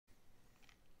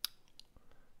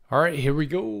All right, here we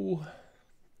go.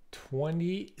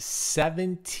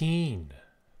 2017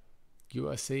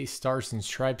 USA Stars and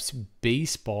Stripes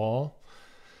Baseball.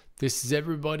 This is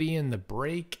everybody in the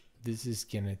break. This is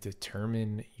going to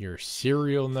determine your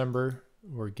serial number.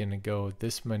 We're going to go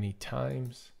this many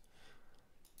times.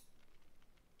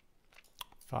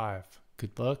 5.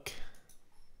 Good luck.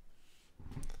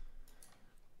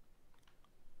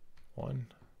 1,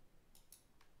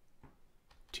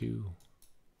 2,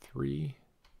 3,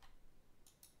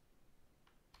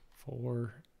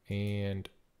 4, and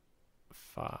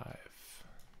 5.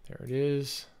 There it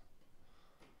is.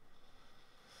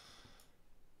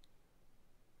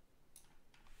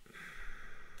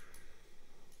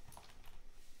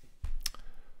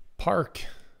 Park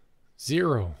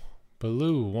 0,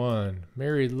 Baloo 1,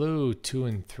 Mary Lou 2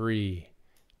 and 3,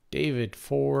 David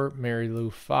 4, Mary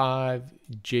Lou 5,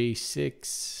 Jay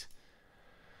 6,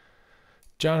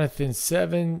 Jonathan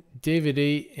 7, David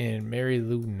 8, and Mary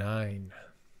Lou 9.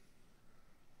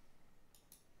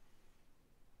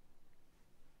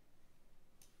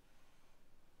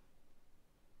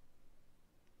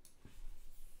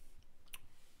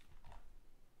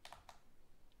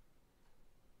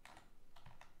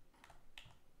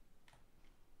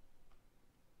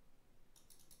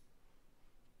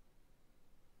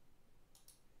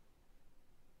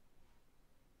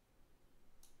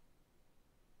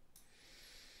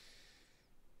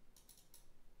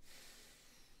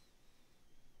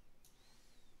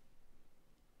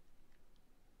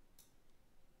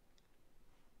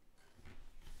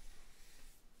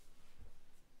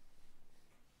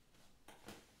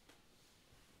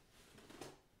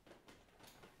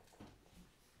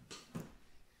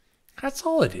 That's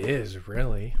all it is,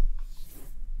 really.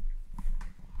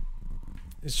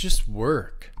 It's just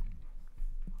work.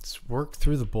 It's work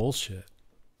through the bullshit.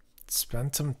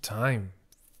 Spend some time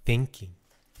thinking.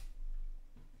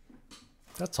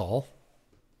 That's all.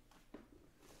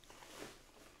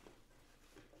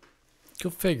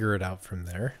 You'll figure it out from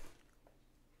there.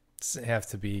 It doesn't have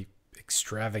to be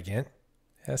extravagant.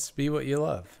 It has to be what you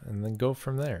love, and then go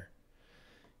from there.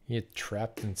 You get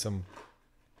trapped in some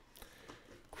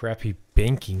crappy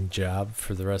banking job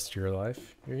for the rest of your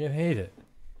life, you're gonna hate it.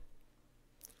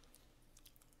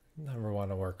 Never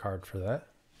want to work hard for that.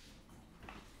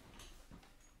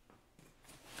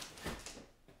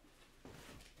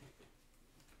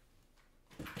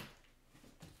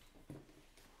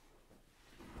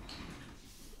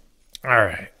 All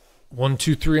right, 1,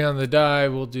 2, 3 on the die.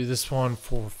 We'll do this one.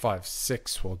 4, 5,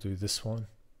 6. We'll do this one.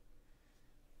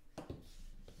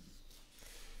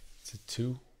 It's a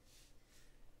 2.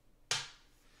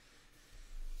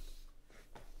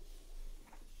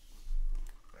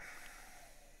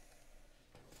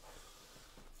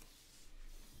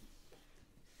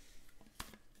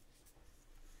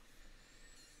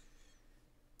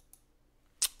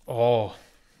 Oh,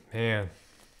 man.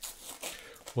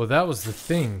 Well, that was the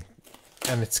thing.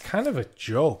 And it's kind of a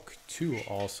joke, too,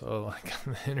 also, like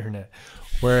on the internet.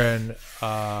 Wherein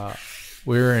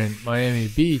we were in Miami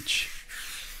Beach,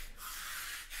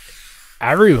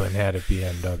 everyone had a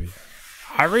BMW.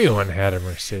 Everyone had a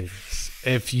Mercedes.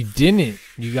 If you didn't,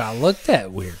 you got looked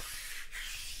at weird.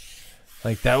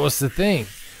 Like, that was the thing.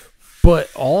 But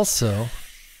also,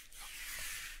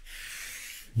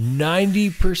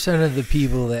 90% of the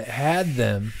people that had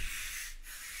them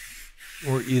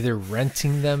were either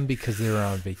renting them because they were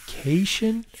on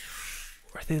vacation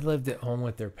or they lived at home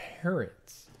with their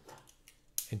parents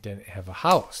and didn't have a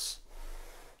house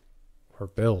or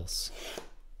bills.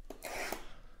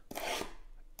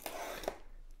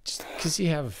 Just because you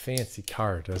have a fancy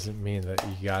car doesn't mean that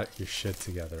you got your shit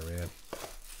together, man.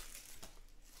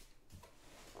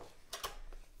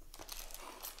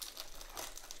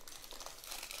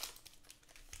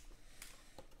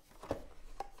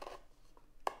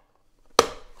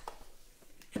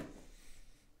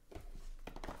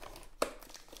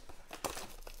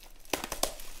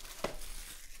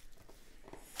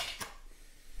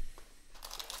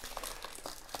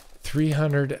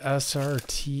 $300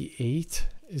 SRT8.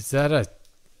 Is that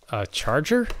a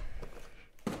charger?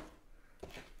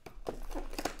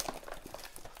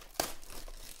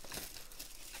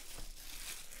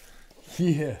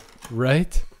 Yeah.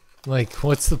 Right? Like,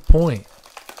 what's the point?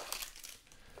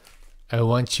 I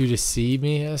want you to see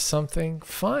me as something?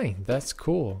 Fine, that's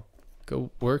cool.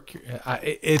 Go work.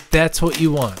 If that's what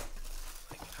you want.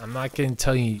 I'm not going to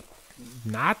tell you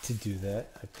not to do that.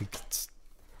 I think it's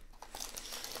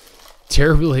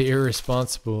terribly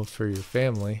irresponsible for your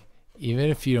family. Even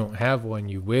if you don't have one,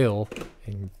 you will,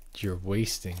 and you're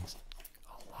wasting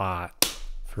a lot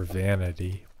for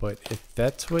vanity. But if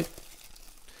that's what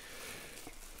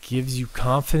gives you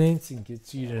confidence and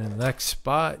gets you to the next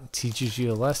spot and teaches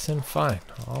you a lesson, fine.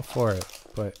 All for it.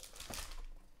 But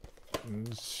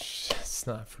it's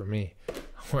not for me.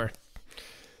 Wear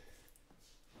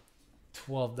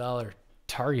 $12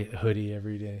 Target hoodie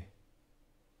every day.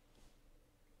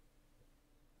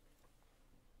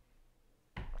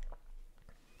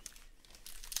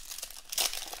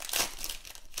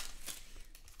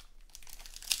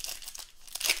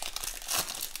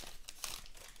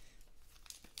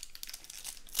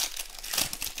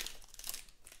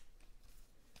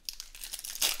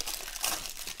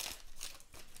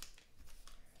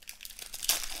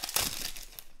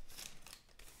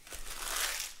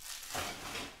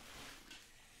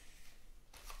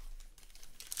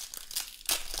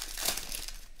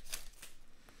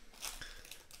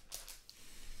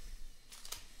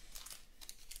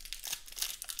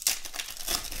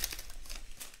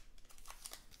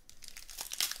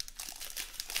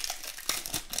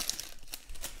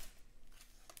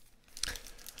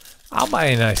 I'll buy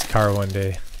a nice car one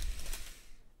day.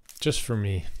 Just for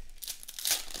me.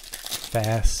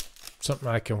 Fast. Something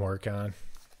I can work on.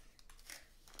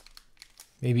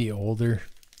 Maybe older.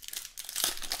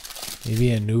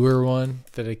 Maybe a newer one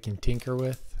that I can tinker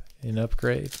with and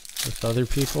upgrade with other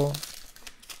people.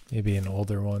 Maybe an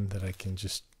older one that I can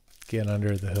just get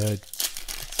under the hood.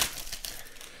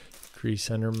 Grease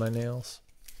under my nails.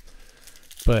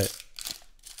 But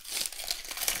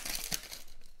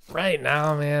right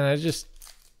now, man, I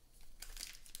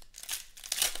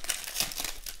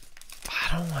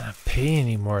don't want to pay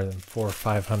any more than $400 or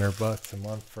 $500 a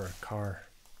month for a car.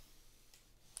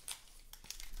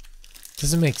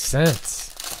 Doesn't make sense.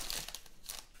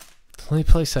 The only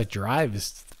place I drive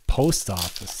is the post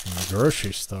office and the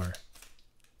grocery store.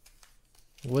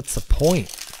 What's the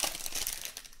point?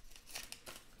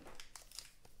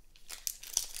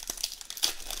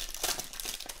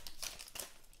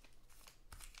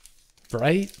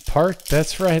 Right? Park,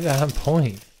 that's right on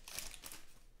point.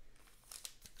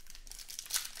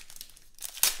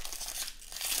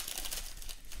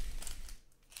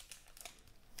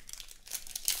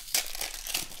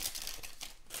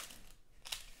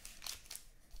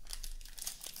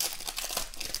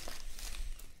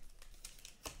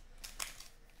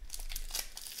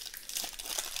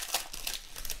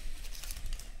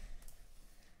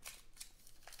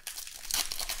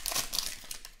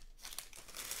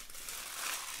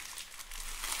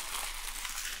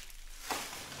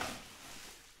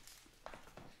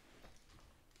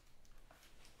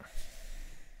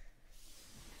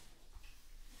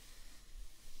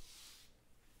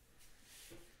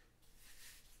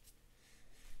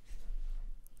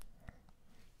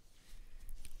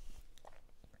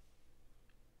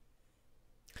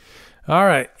 All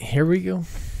right, here we go.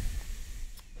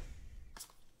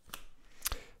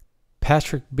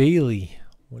 Patrick Bailey,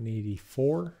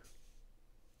 184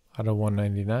 out of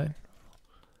 199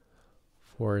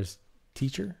 for his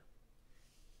teacher.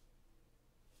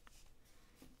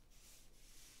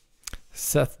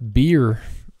 Seth Beer,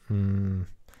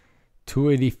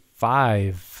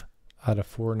 285 out of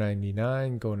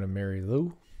 499 going to Mary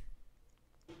Lou.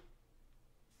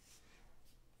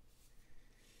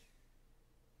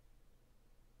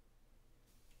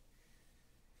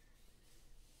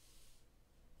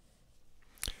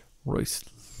 Royce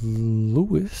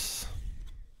Lewis,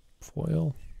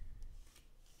 foil.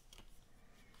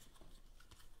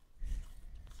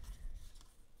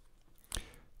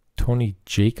 Tony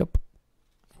Jacob,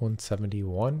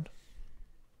 171.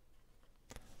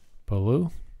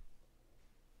 Baloo.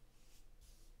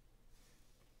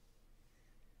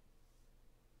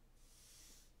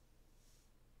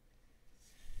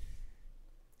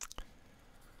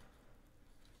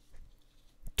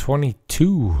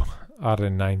 $22 out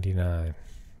of 99.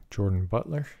 Jordan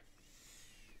Butler.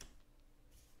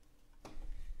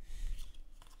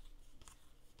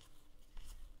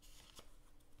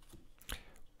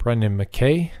 Brendan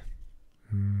McKay.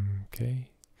 Okay.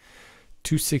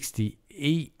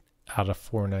 268 out of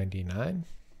 499.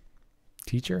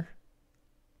 Teacher.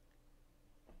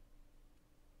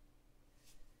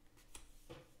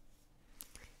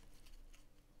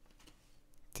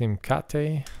 Tim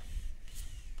Kate.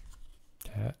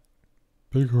 Cat.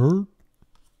 Big Hurt.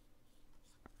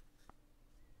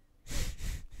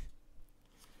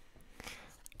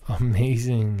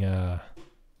 Amazing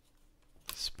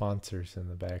sponsors in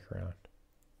the background.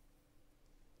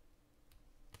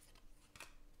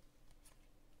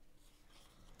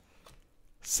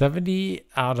 $70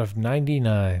 out of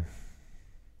 99.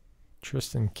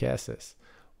 Tristan Cassis.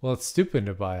 Well, it's stupid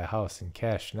to buy a house in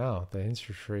cash now. The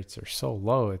interest rates are so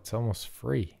low, it's almost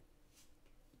free.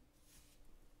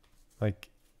 Like,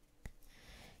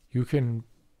 You can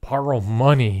borrow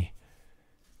money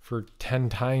for 10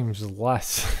 times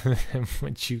less than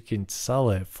what you can sell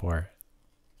it for.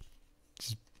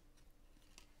 Just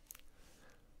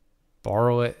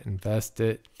borrow it, invest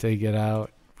it, take it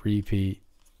out, repeat.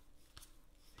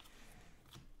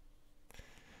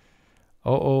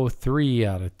 003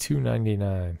 out of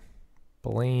 299.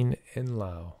 Blaine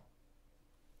Inlow.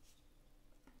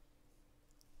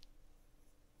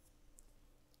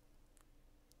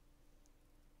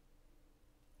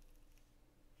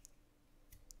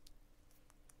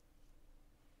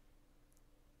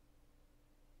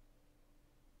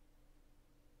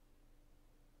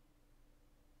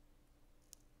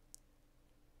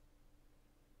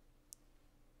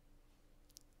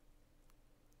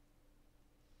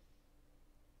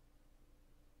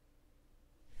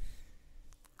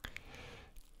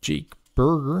 Jake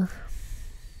Berger.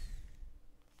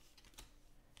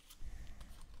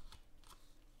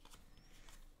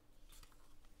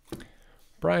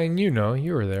 Brian, you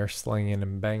were there slinging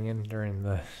and banging during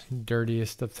the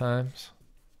dirtiest of times.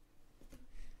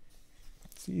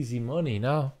 It's easy money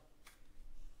now.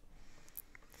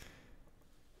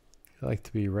 You like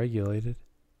to be regulated.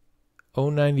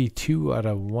 092 out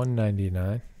of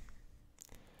 199.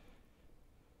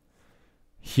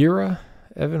 Hira,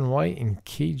 Evan White, and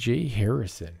KJ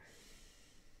Harrison.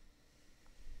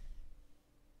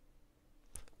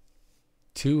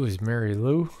 2 is Mary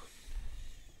Lou.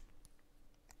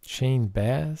 Shane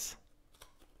Baz.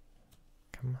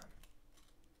 Come on.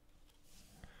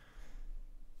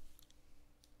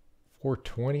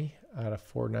 420 out of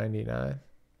 499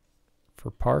 for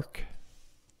Park.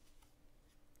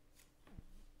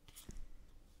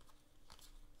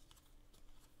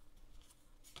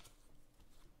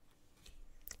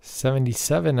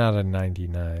 $77 out of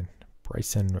 99.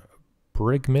 Bryson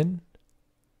Brigman.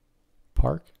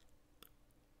 Park.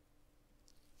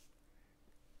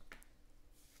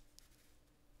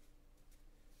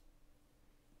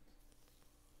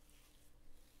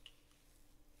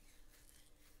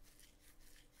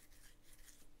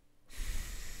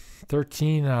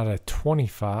 $13 out of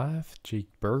 25. Jake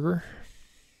Berger.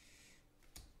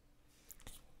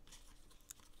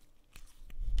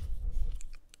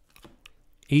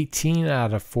 $18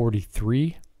 out of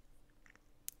 43.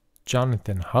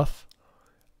 Jonathan Huff.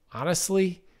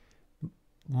 Honestly,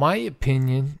 my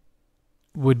opinion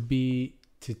would be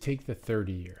to take the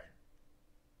 30-year.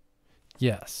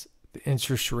 Yes, the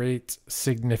interest rate's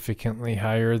significantly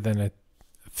higher than a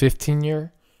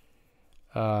 15-year.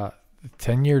 The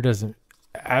 10-year doesn't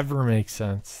ever make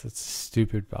sense. It's a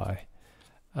stupid buy.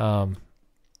 But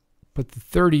the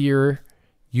 30-year,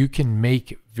 you can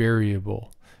make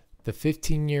variable. The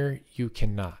 15-year, you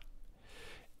cannot.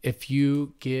 If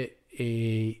you get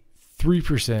a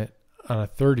 3% on a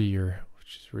 30-year,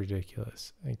 which is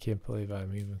ridiculous. I can't believe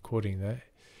I'm even quoting that.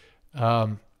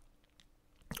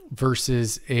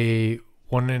 Versus a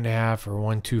 1.5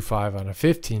 or 1.25 on a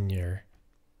 15-year,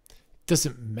 it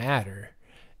doesn't matter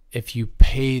if you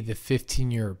pay the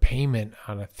 15-year payment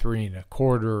on a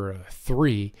 3.25 or a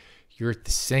 3. You're at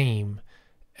the same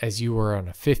as you were on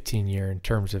a 15-year in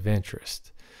terms of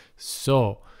interest.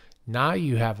 So now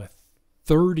you have a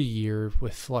 30-year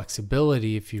with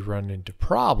flexibility if you run into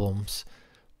problems,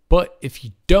 but if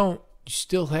you don't, you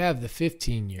still have the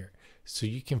 15-year. So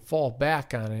you can fall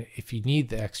back on it if you need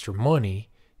the extra money.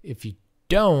 If you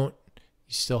don't,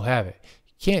 you still have it.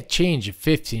 You can't change a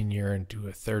 15-year into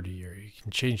a 30-year. You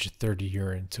can change a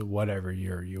 30-year into whatever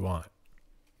year you want.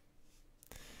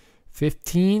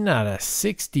 15 out of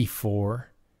 64,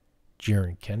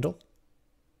 Jaron Kendall.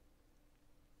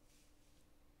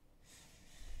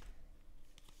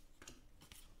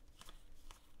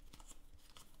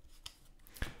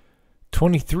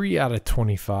 $23 out of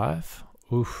 25.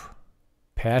 Oof.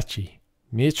 Patchy.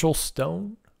 Mitchell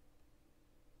Stone.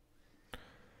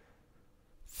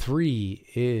 3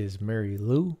 is Mary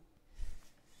Lou.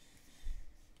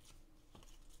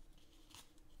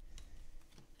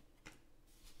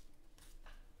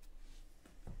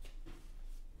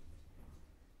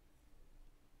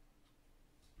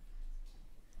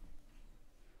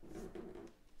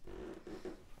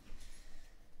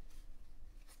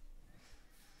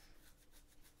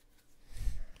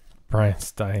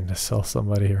 Brian's dying to sell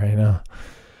somebody right now.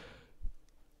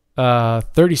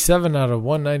 37 out of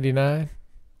 199.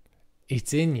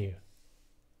 It's in you.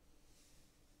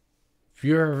 If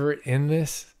you're ever in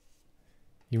this,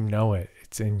 you know it.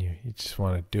 It's in you. You just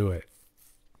want to do it.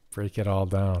 Break it all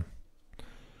down.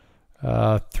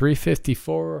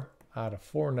 354 out of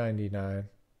 499.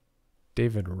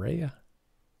 David Rhea.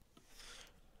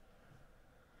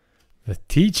 The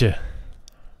teacher.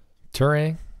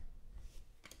 Turang.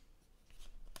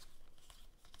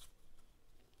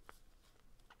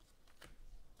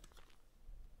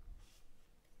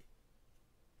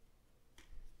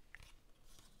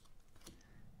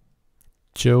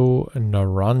 Joe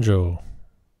Naranjo.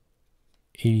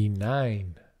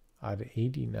 89 out of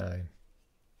 89.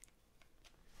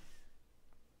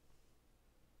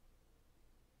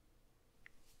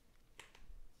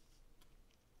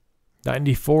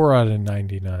 $94 out of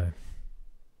 99.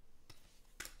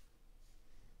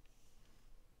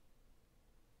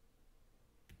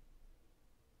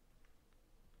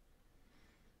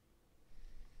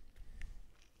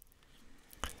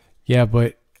 Yeah,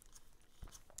 but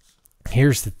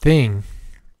here's the thing.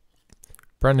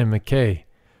 Brendan McKay,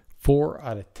 4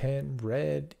 out of 10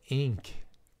 red ink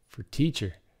for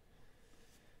teacher.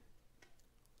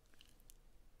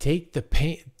 Take the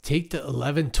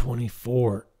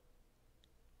 1124.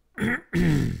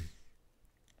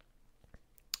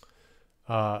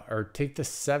 Or take the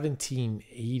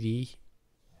 1780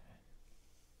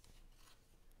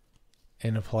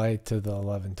 and apply it to the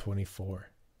 1124.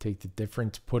 Take the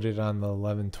difference, put it on the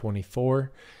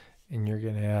 1124, and you're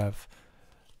going to have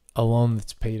a loan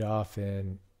that's paid off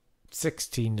in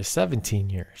 16 to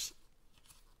 17 years.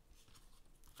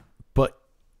 But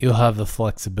you'll have the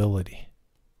flexibility.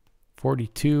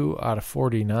 42 out of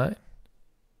 49.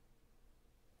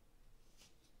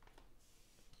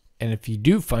 And if you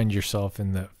do find yourself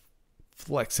in the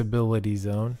flexibility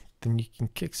zone, then you can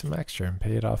kick some extra and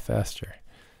pay it off faster.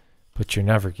 But you're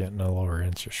never getting a lower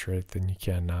interest rate than you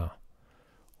can now.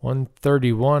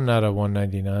 131 out of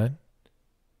 199.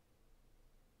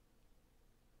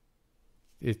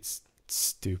 It's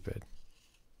stupid.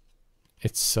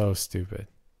 It's so stupid.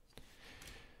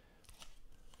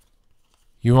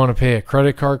 You want to pay a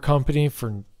credit card company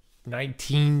for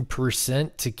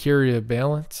 19% to carry a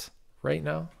balance right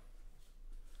now?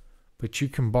 But you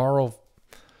can borrow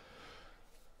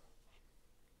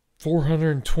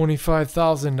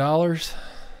 $425,000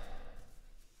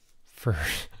 for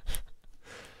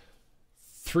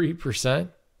 3%?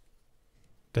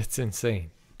 That's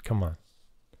insane. Come on.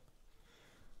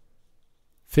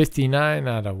 59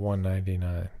 out of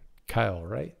 199. Kyle,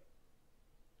 right?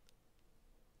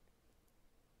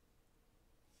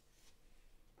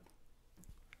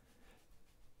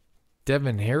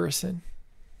 Devin Harrison,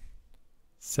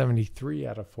 73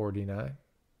 out of 49.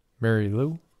 Mary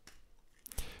Lou.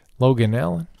 Logan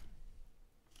Allen.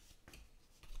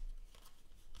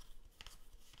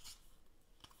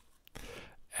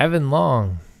 Evan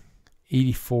Long,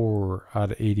 84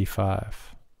 out of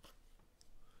 85.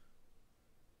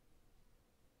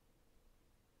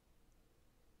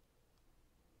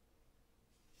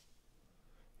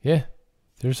 Yeah,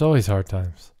 there's always hard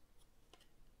times.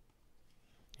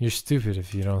 You're stupid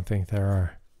if you don't think there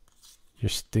are. You're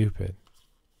stupid.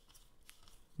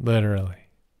 Literally.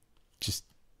 Just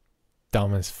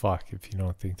dumb as fuck if you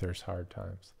don't think there's hard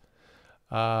times.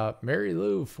 Mary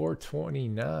Lou,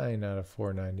 429 out of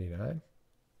 499.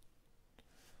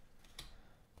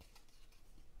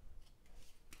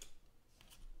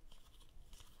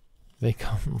 They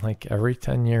come like every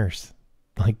 10 years.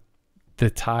 Like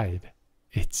the tide.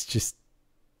 It's just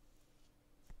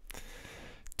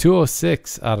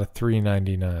 206 out of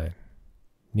 399.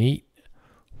 Neat.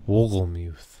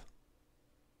 Wogelmuth.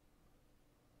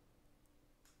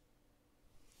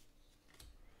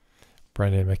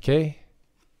 Brendan McKay.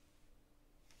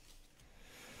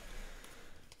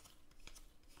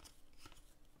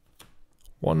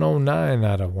 $109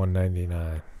 out of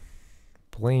 199.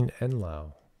 Blaine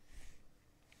Enlow.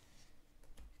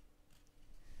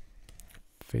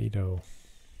 Fado.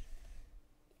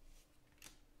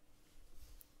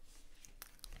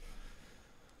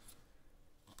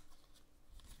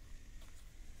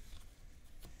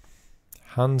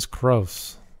 Hans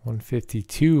Kroos,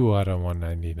 152 out of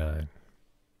 199.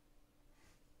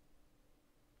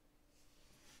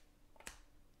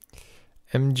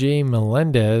 MJ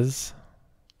Melendez,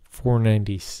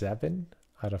 497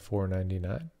 out of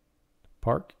 499.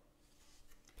 Park.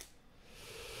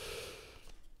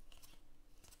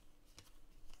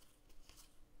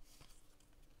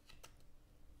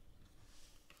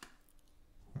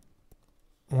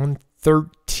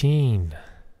 $113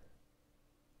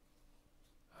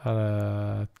 out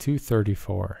of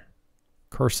 234.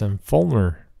 Carson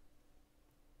Fulmer.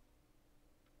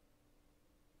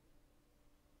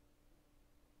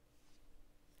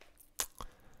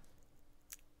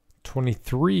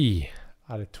 $23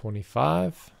 out of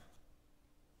 25.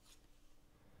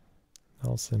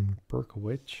 Nelson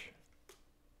Berkowitz.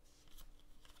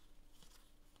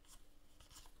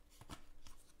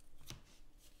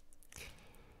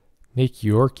 Nick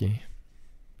Yorkie.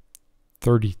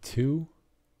 32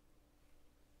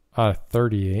 out of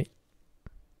 38.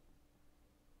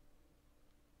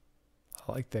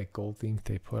 I like that gold ink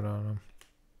they put on them.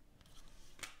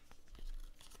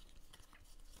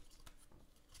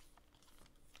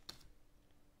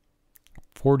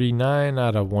 49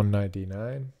 out of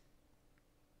 199.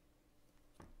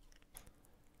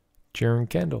 Jaron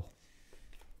Kendall.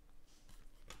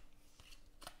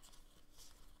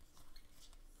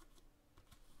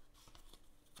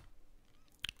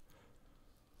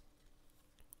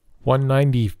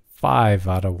 $195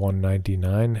 out of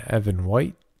 199. Evan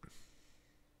White.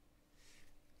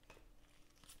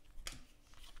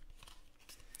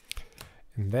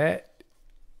 And that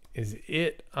is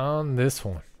it on this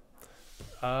one.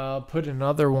 I'll put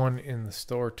another one in the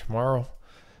store tomorrow.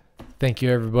 Thank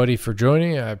you everybody for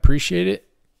joining. I appreciate it.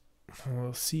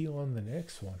 We'll see you on the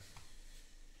next one.